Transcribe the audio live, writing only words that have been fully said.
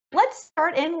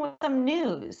Start in with some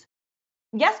news.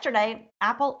 Yesterday,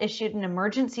 Apple issued an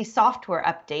emergency software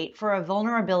update for a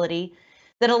vulnerability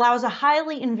that allows a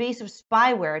highly invasive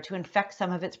spyware to infect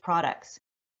some of its products.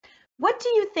 What do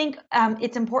you think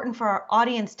it's important for our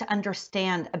audience to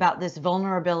understand about this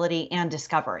vulnerability and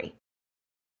discovery?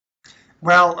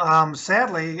 Well,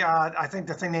 sadly, I think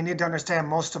the thing they need to understand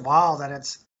most of all that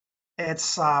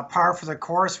it's par for the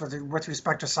course with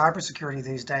respect to cybersecurity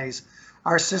these days.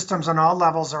 Our systems on all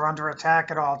levels are under attack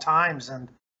at all times, and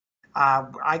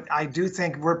I do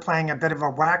think we're playing a bit of a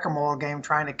whack-a-mole game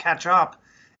trying to catch up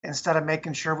instead of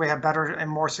making sure we have better and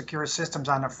more secure systems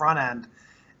on the front end.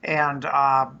 And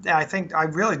I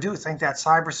really do think that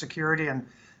cybersecurity and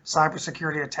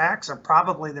cybersecurity attacks are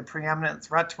probably the preeminent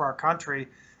threat to our country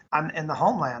in the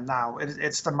homeland now.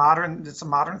 It's a modern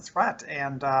threat,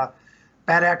 and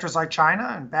bad actors like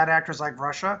China and bad actors like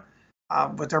Russia,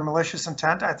 with their malicious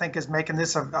intent, I think is making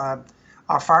this a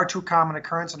far too common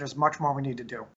occurrence, and there's much more we need to do.